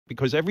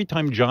because every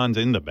time John's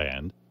in the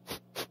band,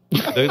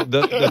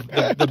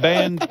 the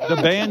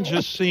band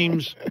just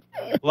seems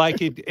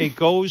like it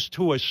goes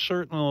to a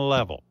certain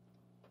level.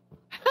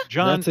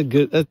 John,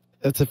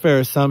 that's a fair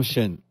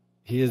assumption.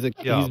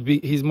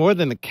 He's more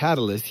than a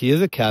catalyst. He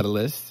is a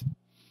catalyst,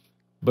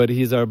 but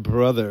he's our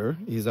brother.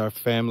 He's our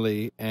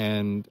family,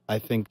 and I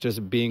think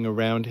just being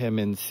around him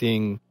and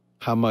seeing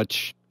how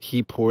much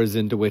he pours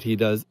into what he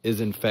does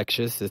is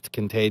infectious. It's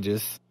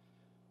contagious.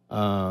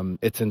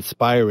 It's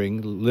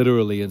inspiring,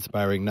 literally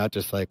inspiring, not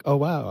just like, oh,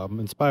 wow, I'm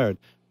inspired,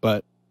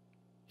 but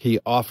he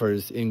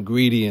offers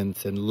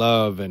ingredients and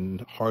love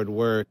and hard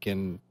work.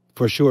 And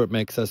for sure, it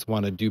makes us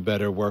want to do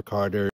better, work harder.